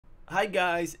Hi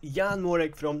guys, Jan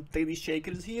Morek from 3D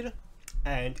Shakers here,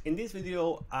 and in this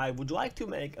video I would like to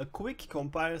make a quick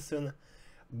comparison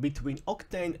between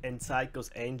Octane and Cycles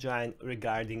engine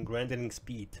regarding rendering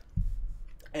speed.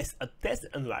 As a test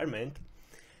environment,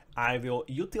 I will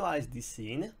utilize this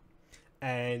scene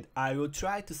and I will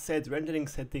try to set rendering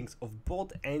settings of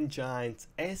both engines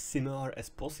as similar as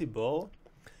possible,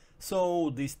 so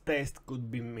this test could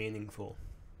be meaningful.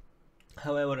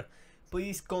 However,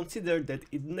 please consider that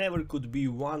it never could be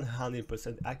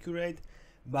 100% accurate,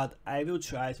 but I will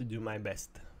try to do my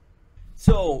best.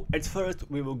 So at first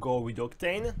we will go with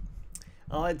Octane.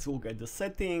 Let's look at the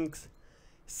settings.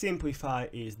 Simplify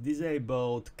is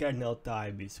disabled, kernel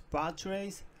type is path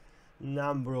trace,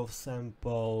 number of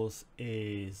samples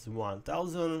is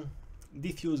 1000,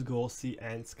 diffuse glossy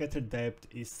and scatter depth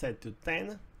is set to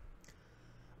 10.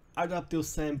 Adaptive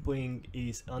sampling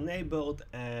is enabled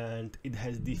and it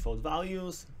has default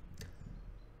values,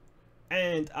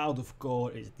 and out of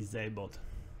core is disabled.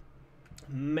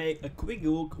 Make a quick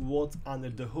look what's under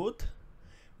the hood.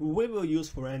 We will use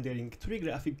for rendering 3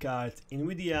 graphic cards: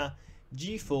 NVIDIA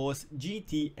GeForce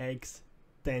GTX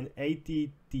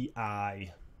 1080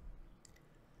 Ti.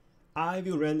 I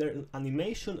will render an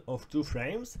animation of 2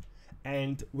 frames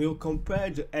and will compare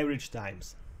the average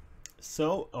times.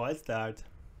 So let's start.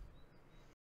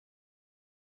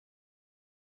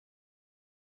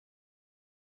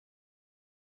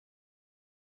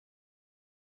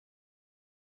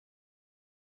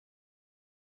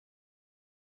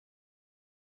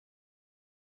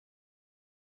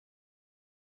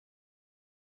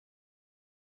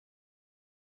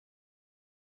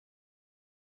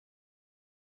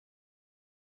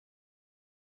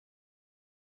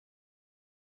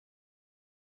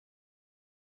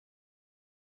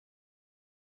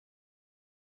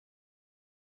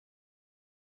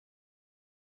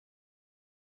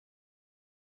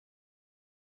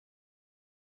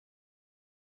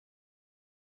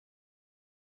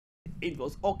 It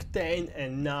was Octane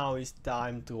and now it's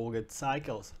time to look at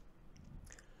Cycles.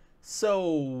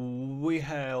 So we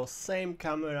have same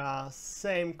camera,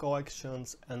 same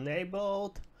collections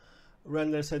enabled.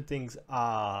 Render settings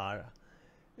are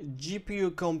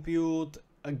GPU compute.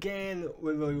 Again,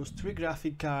 we will use 3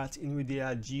 graphic cards: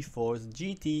 NVIDIA GeForce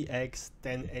GTX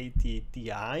 1080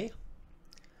 Ti.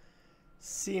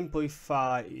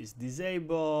 Simplify is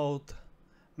disabled.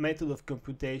 Method of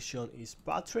computation is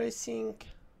path tracing.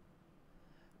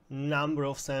 Number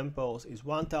of samples is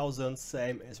 1000,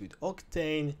 same as with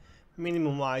Octane.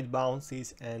 Minimum light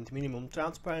bounces and minimum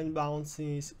transparent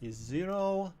bounces is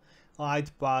 0.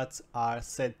 Light paths are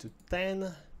set to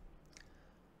 10.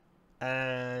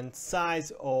 And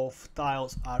size of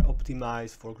tiles are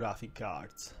optimized for graphic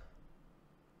cards.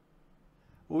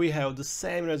 We have the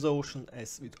same resolution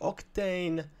as with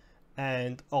Octane,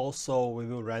 and also we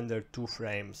will render 2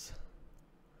 frames.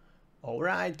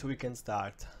 Alright, we can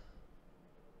start.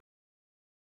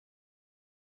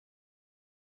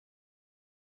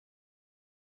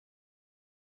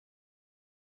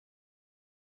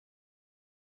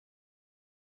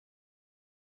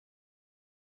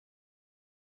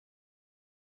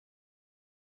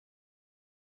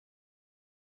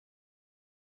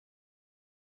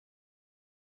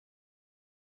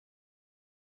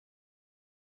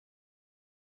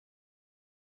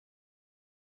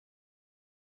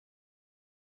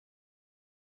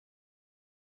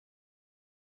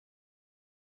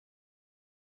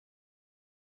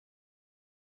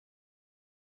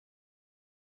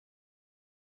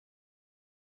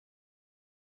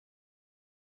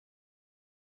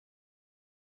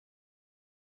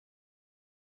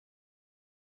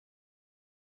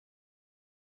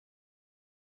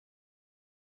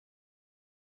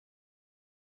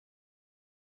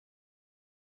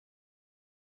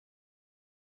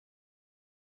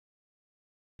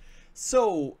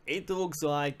 So it looks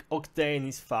like Octane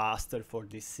is faster for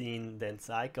this scene than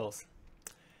Cycles.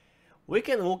 We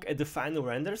can look at the final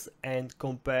renders and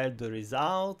compare the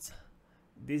results.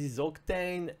 This is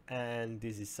Octane and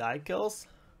this is Cycles.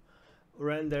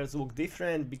 Renders look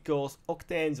different because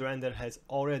Octane's render has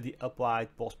already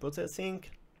applied post-processing,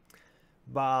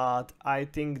 but I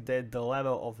think that the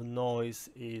level of noise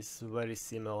is very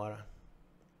similar.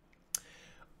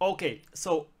 Okay,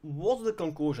 so what's the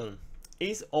conclusion?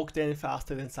 Is Octane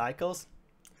faster than Cycles?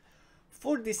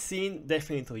 For this scene,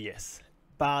 definitely yes,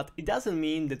 but it doesn't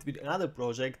mean that with another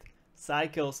project,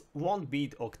 Cycles won't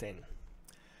beat Octane.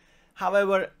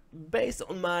 However, based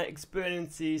on my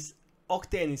experiences,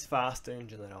 Octane is faster in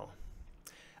general.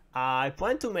 I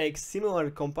plan to make similar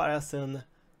comparison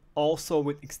also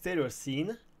with exterior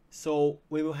scene, so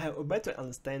we will have a better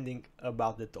understanding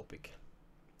about the topic.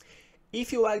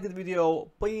 If you liked the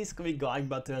video, please click the like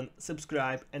button,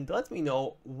 subscribe, and let me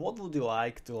know what would you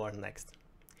like to learn next.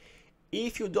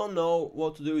 If you don't know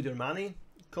what to do with your money,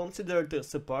 consider to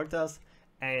support us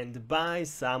and buy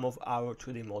some of our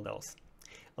 3D models.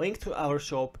 Link to our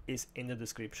shop is in the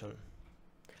description.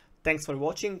 Thanks for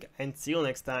watching and see you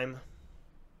next time.